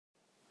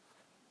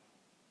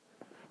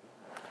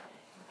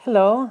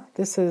Hello,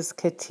 this is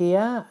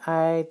Katia.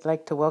 I'd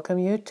like to welcome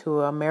you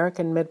to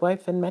American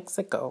Midwife in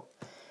Mexico.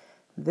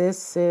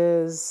 This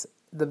is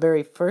the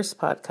very first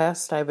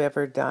podcast I've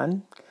ever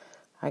done.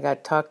 I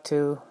got talked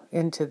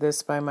into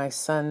this by my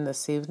son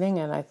this evening,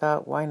 and I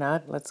thought, why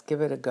not? Let's give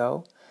it a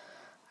go.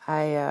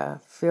 I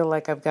feel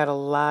like I've got a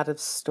lot of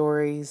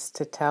stories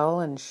to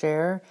tell and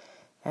share,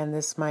 and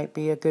this might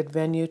be a good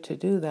venue to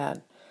do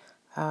that.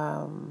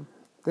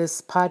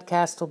 This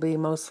podcast will be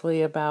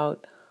mostly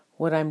about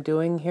what I'm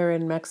doing here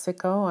in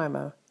Mexico. I'm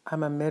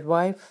a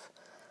midwife,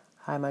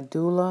 I'm a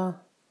doula,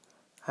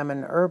 I'm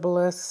an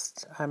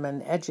herbalist, I'm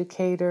an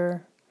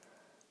educator,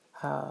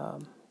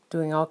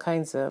 doing all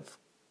kinds of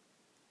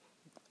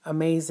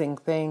amazing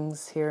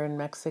things here in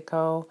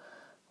Mexico.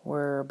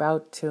 We're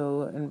about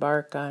to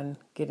embark on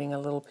getting a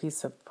little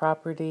piece of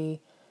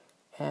property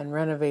and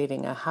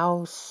renovating a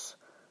house.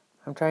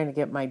 I'm trying to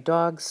get my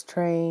dogs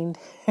trained.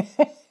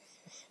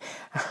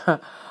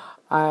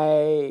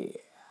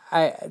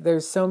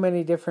 There's so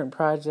many different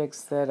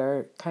projects that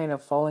are kind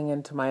of falling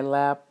into my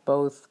lap,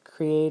 both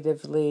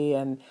creatively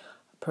and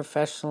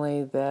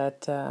professionally,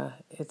 that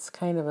it's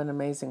kind of an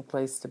amazing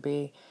place to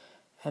be,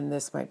 and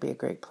this might be a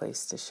great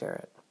place to share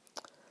it.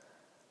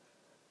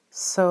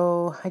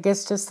 So I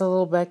guess just a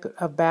little bit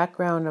of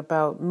background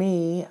about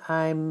me.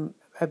 I've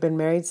been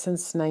married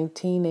since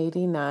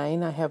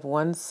 1989. I have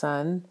one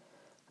son.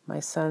 My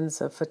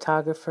son's a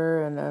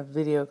photographer and a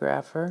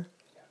videographer,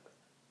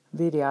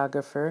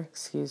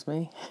 excuse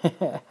me.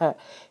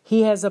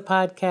 He has a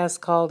podcast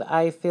called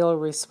I Feel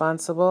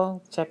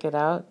Responsible. Check it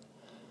out.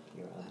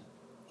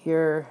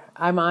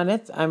 I'm on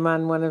it. I'm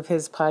on one of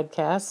his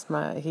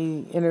podcasts.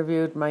 He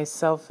interviewed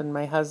myself and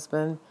my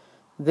husband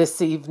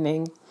this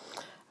evening.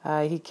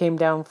 He came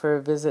down for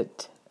a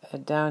visit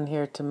down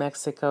here to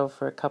Mexico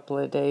for a couple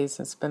of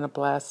days. It's been a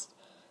blast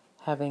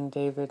having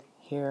David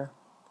here.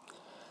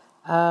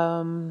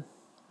 So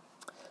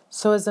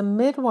as a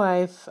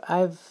midwife,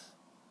 I've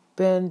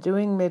been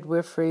doing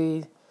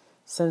midwifery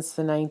since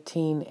the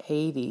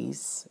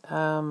 1980s.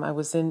 I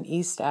was in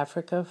East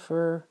Africa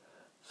for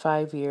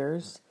 5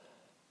 years,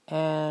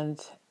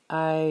 and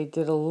I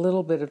did a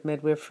little bit of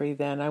midwifery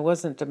then. I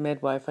wasn't a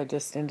midwife, I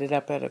just ended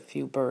up at a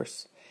few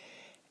births.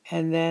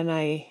 And then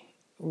I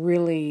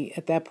really,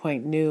 at that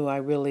point, knew I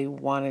really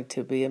wanted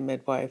to be a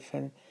midwife,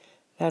 and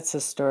that's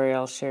a story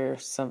I'll share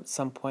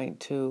some point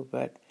too.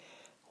 But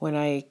when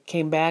I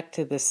came back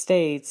to the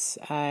States,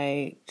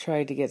 I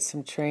tried to get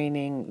some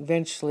training,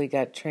 eventually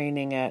got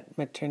training at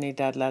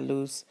Maternidad La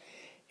Luz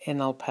in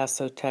El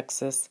Paso,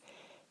 Texas,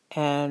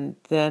 and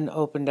then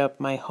opened up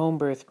my home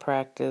birth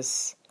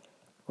practice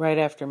right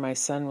after my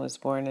son was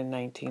born in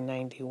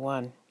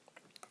 1991.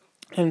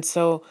 And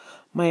so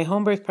my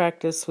home birth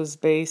practice was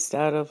based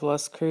out of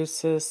Las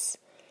Cruces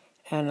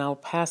and El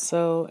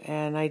Paso,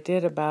 and I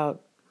did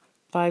about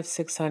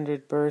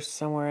 500-600 births,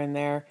 somewhere in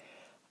there,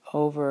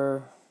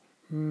 over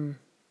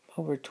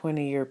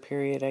 20-year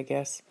period, I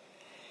guess.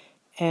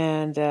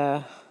 And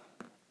I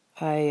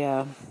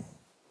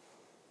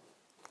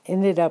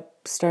ended up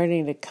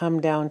starting to come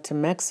down to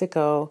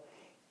Mexico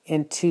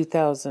in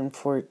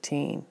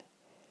 2014,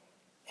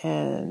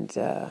 and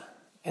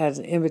as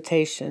an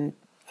invitation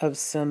of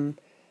some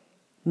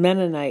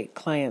Mennonite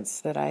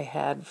clients that I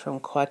had from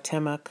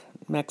Cuauhtemoc,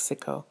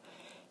 Mexico.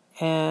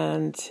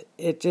 And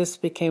it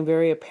just became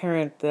very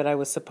apparent that I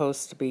was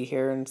supposed to be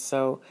here. And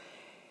so,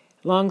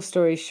 long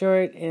story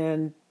short,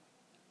 in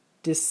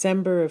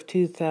December of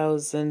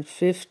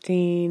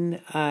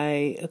 2015,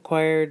 I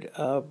acquired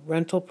a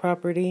rental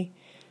property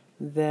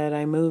that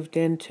I moved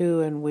into,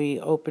 and we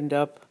opened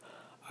up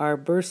our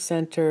birth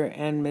center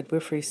and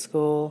midwifery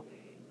school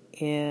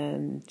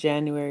in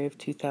January of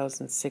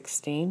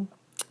 2016.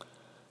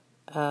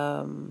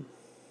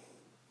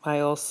 I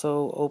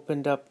also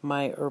opened up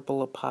my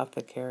herbal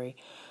apothecary.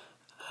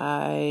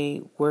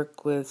 I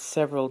work with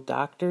several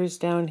doctors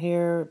down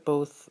here,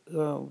 both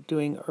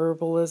doing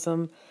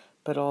herbalism,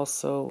 but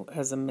also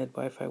as a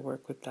midwife, I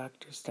work with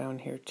doctors down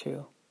here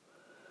too.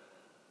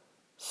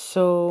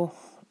 So,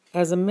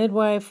 as a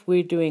midwife,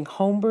 we're doing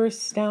home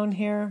births down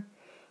here.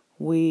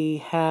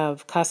 We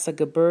have Casa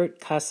Geburt,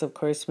 Casa, of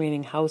course,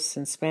 meaning house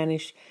in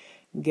Spanish,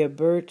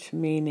 Geburt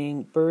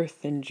meaning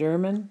birth in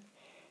German,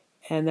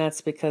 and that's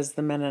because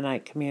the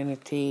Mennonite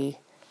community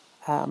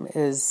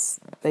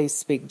they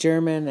speak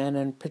German, and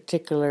in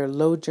particular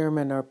Low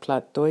German or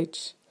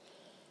Plattdeutsch.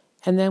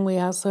 And then we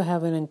also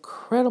have an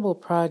incredible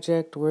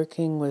project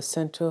working with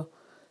Centro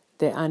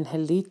de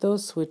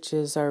Angelitos, which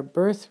is our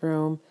birth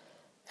room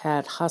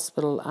at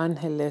Hospital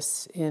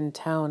Angeles in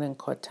town in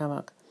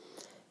Cuauhtemoc.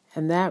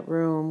 And that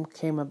room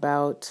came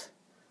about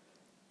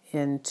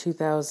in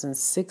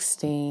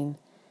 2016,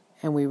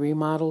 and we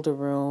remodeled a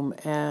room,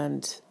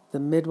 and the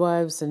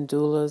midwives and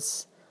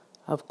doulas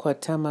of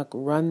Cuauhtemoc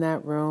run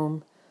that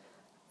room.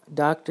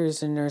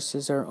 Doctors and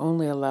nurses are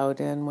only allowed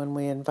in when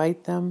we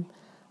invite them.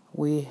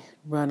 We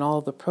run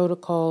all the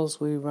protocols,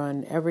 we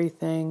run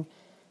everything,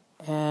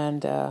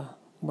 and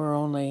we're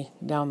only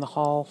down the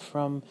hall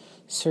from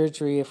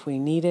surgery if we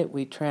need it.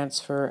 We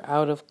transfer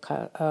out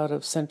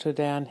of Centro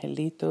de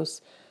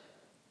Angelitos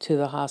to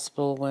the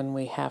hospital when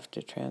we have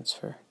to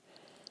transfer.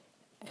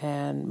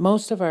 And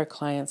most of our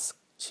clients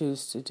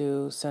choose to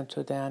do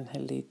Centro de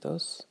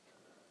Angelitos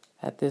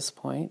at this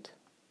point.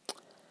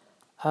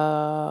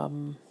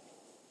 I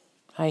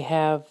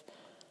have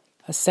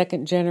a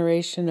second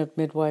generation of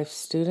midwife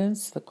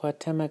students. The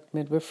Cuauhtemoc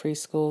Midwifery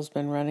School has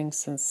been running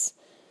since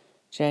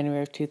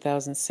January of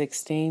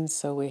 2016,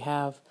 so we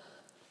have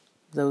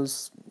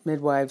those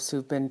midwives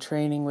who've been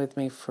training with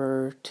me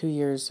for 2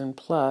 years and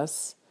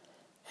plus,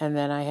 and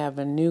then I have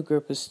a new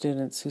group of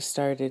students who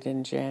started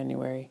in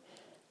January.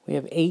 We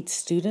have 8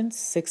 students,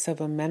 6 of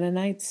them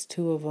Mennonites,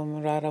 2 of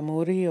them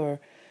Raramuri, or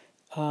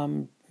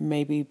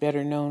maybe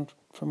better known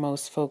for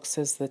most folks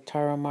as the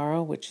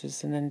Tarahumara, which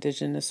is an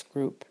indigenous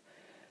group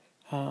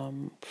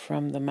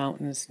from the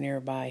mountains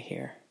nearby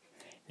here.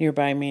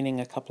 Nearby meaning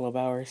a couple of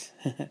hours.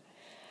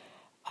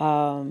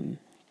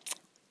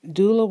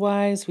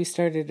 Doula-wise, we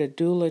started a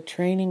doula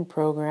training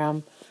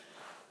program.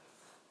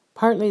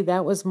 Partly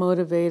that was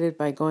motivated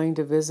by going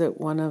to visit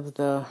one of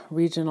the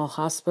regional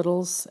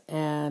hospitals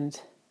and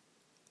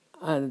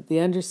the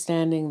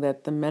understanding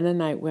that the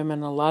Mennonite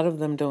women, a lot of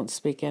them don't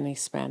speak any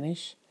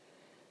Spanish,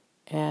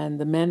 and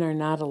the men are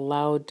not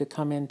allowed to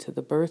come into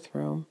the birth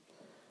room.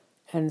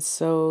 And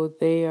so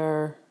they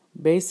are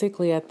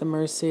basically at the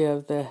mercy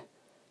of the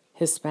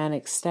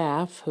Hispanic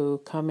staff who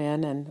come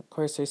in and, of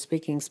course, are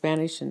speaking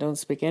Spanish and don't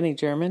speak any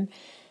German.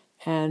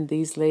 And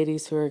these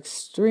ladies who are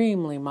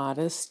extremely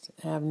modest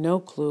have no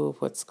clue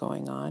of what's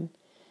going on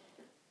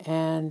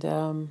and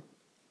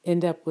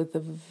end up with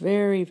a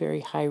very, very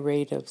high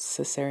rate of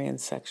cesarean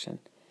section.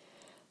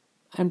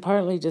 And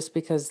partly just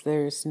because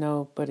there's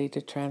nobody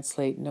to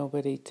translate,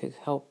 nobody to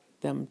help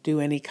them do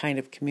any kind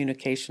of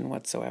communication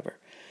whatsoever.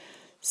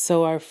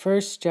 So our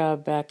first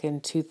job back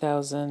in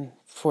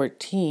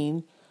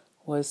 2014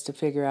 was to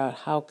figure out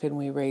how can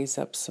we raise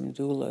up some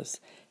doulas.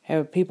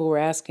 And people were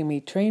asking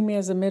me, train me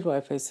as a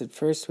midwife. I said,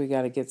 first we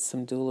got to get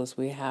some doulas.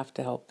 We have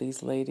to help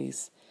these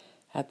ladies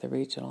at the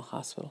regional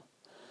hospital.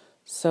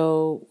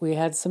 So we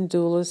had some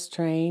doulas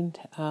trained.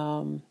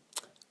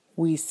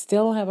 We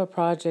still have a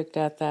project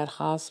at that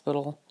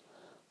hospital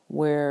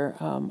where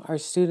our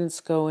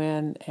students go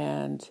in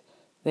and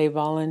they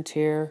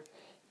volunteer.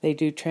 They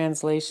do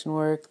translation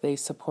work. They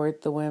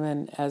support the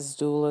women as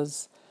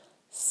doulas.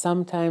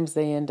 Sometimes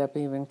they end up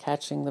even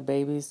catching the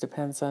babies,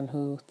 depends on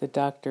who the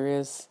doctor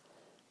is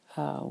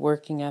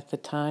working at the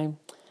time.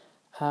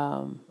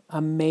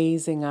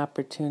 Amazing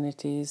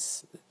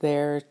opportunities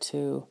there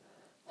to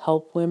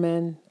help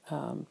women,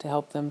 to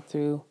help them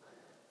through,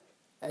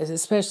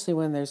 especially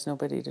when there's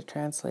nobody to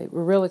translate.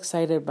 We're real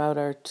excited about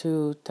our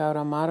 2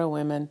 Tarahumara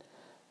women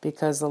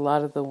because a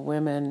lot of the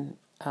women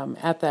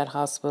at that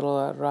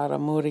hospital at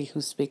Raramuri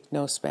who speak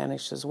no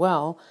Spanish as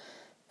well,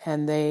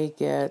 and they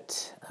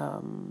get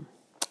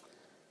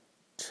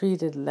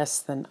treated less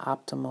than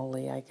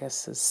optimally, I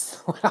guess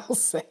is what I'll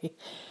say.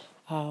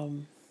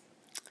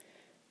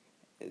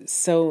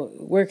 So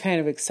we're kind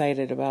of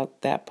excited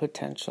about that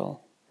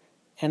potential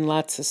and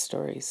lots of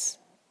stories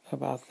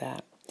about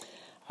that.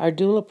 Our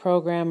doula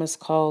program is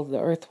called the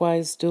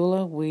Earthwise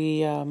Doula.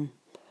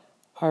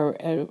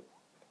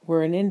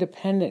 We're an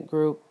independent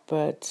group,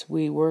 but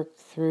we work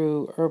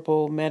through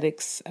Herbal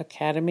Medics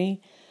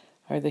Academy,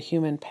 or the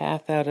Human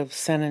Path out of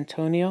San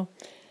Antonio.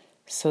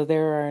 So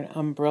they're an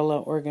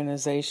umbrella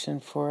organization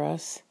for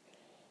us.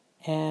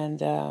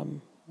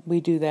 And we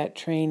do that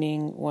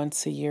training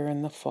once a year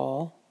in the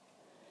fall.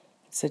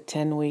 It's a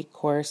 10-week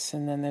course,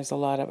 and then there's a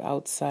lot of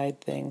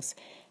outside things.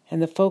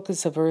 And the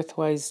focus of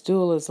Earthwise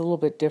Doula is a little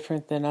bit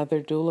different than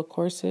other doula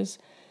courses.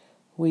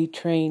 We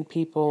train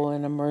people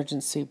in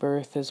emergency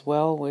birth as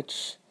well,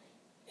 which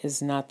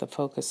is not the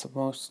focus of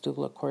most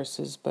doula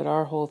courses. But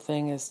our whole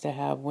thing is to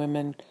have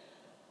women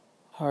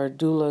or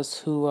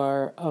doulas who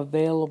are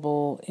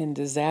available in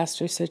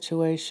disaster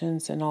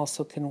situations and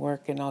also can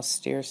work in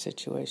austere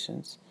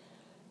situations.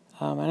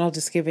 And I'll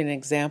just give you an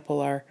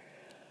example. Our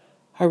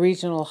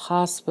regional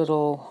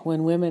hospital,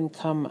 when women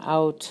come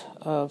out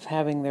of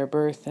having their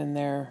birth in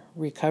their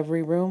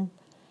recovery room,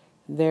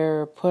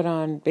 they're put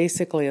on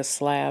basically a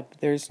slab.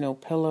 There's no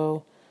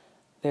pillow.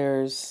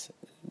 There's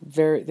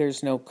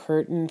no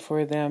curtain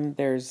for them.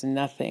 There's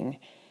nothing.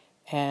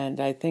 And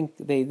I think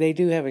they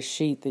do have a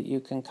sheet that you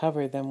can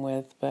cover them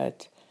with,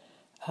 but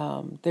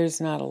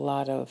there's not a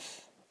lot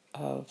of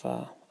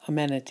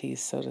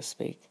amenities, so to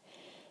speak.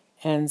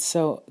 And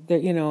so,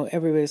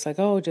 everybody's like,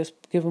 oh,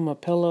 just give them a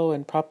pillow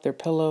and prop their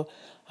pillow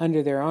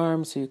under their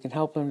arm so you can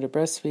help them to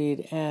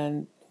breastfeed.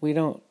 And we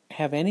don't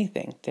have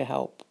anything to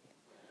help.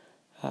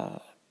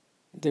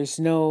 There's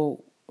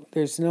no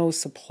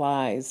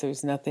supplies.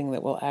 There's nothing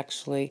that will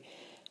actually,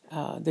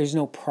 there's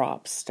no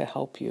props to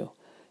help you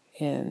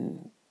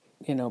in,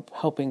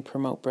 helping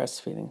promote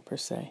breastfeeding per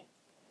se,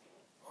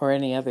 or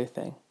any other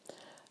thing.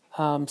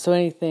 So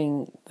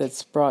anything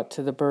that's brought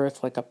to the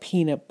birth, like a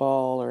peanut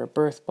ball or a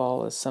birth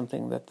ball, is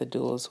something that the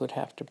doulas would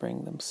have to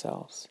bring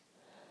themselves.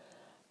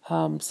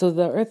 So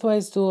the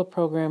Earthwise Doula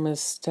program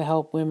is to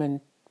help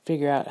women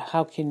figure out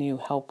how can you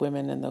help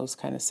women in those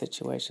kind of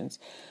situations,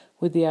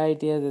 with the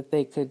idea that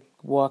they could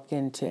walk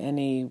into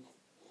any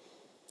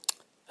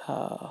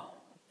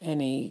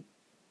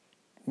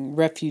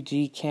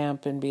refugee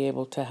camp and be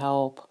able to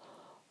help,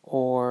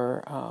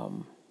 or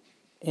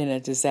in a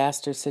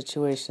disaster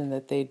situation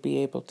that they'd be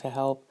able to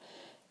help.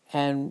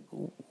 And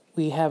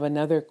we have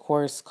another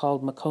course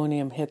called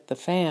Meconium Hit the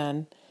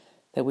Fan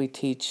that we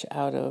teach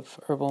out of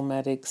Herbal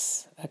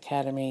Medics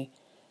Academy,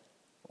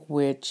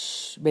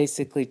 which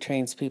basically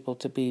trains people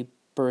to be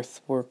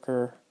birth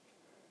worker,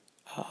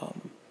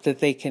 that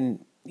they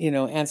can,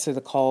 answer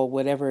the call,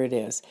 whatever it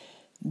is.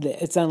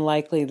 It's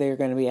unlikely they're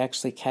going to be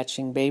actually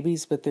catching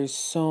babies, but there's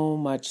so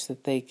much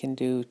that they can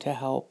do to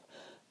help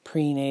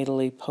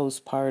prenatally,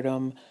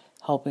 postpartum,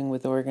 helping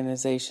with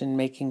organization,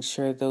 making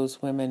sure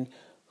those women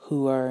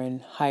who are in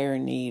higher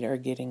need are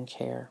getting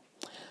care.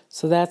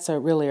 So that's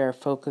really our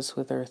focus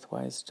with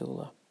Earthwise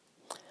Doula.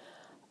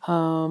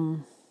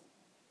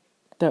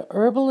 The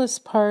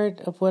herbalist part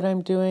of what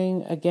I'm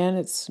doing, again,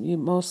 it's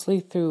mostly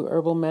through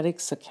Herbal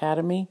Medics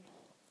Academy.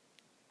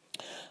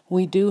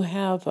 We do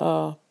have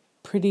a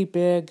pretty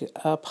big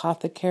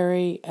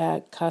apothecary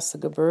at Casa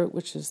Geburt,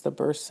 which is the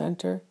birth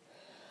center.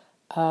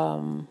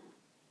 I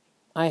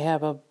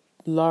have a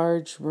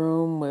large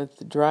room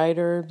with dried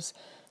herbs,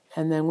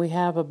 and then we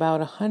have about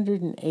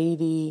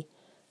 180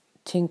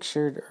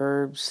 tinctured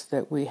herbs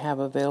that we have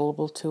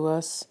available to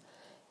us,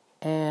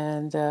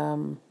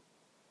 and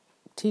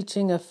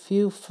teaching a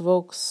few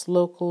folks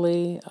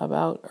locally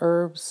about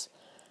herbs.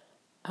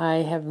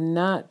 I have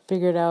not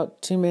figured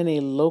out too many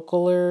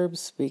local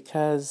herbs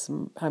because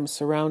I'm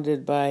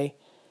surrounded by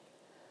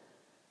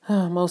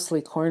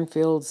mostly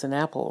cornfields and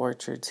apple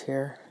orchards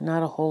here.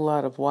 Not a whole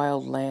lot of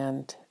wild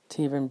land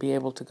to even be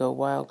able to go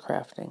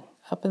wildcrafting.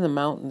 Up in the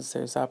mountains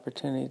there's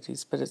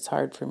opportunities, but it's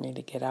hard for me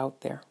to get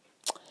out there.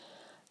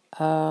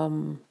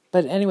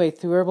 But anyway,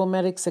 through Herbal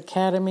Medics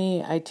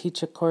Academy, I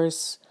teach a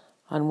course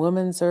on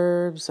women's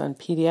herbs, on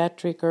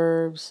pediatric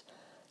herbs,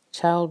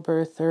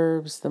 childbirth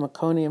herbs, the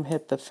Meconium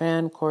Hit the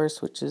Fan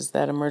course, which is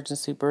that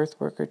emergency birth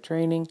worker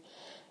training,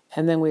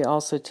 and then we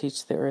also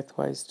teach the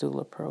Earthwise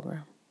Doula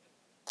program.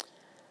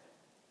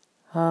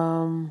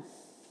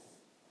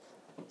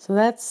 So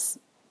that's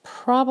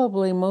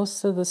probably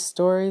most of the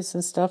stories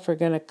and stuff are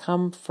going to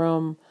come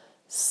from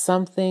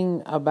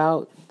something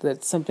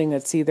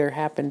that's either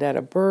happened at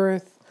a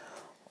birth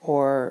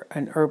or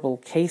an herbal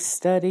case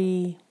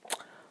study,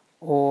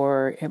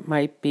 or it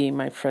might be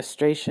my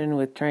frustration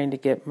with trying to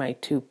get my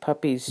 2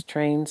 puppies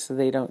trained so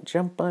they don't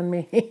jump on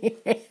me.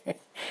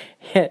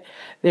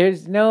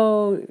 There's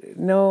no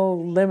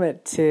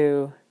limit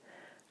to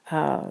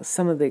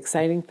some of the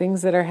exciting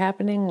things that are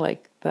happening,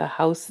 like the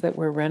house that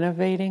we're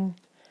renovating.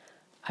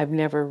 I've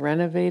never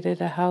renovated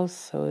a house,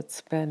 so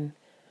it's been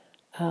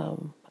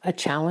a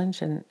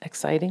challenge and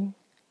exciting.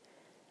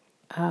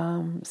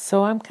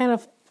 So I'm kind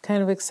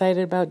of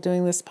excited about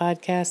doing this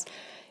podcast.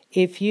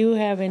 If you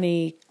have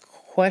any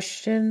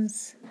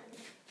questions,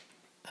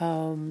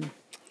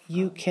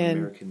 you can...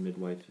 American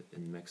Midwife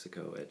in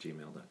Mexico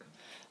 @gmail.com.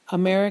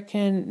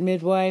 American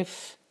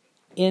Midwife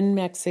in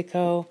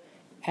Mexico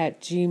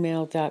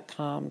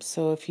 @gmail.com.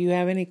 So if you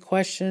have any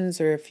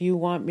questions, or if you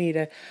want me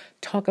to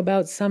talk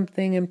about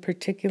something in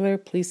particular,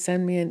 please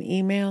send me an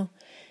email,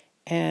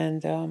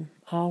 and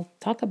I'll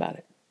talk about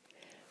it.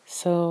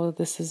 So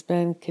this has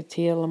been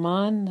Katia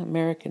Lamon,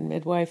 American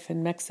Midwife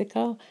in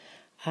Mexico.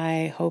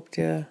 I hope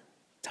to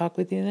talk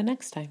with you the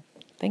next time.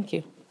 Thank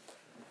you.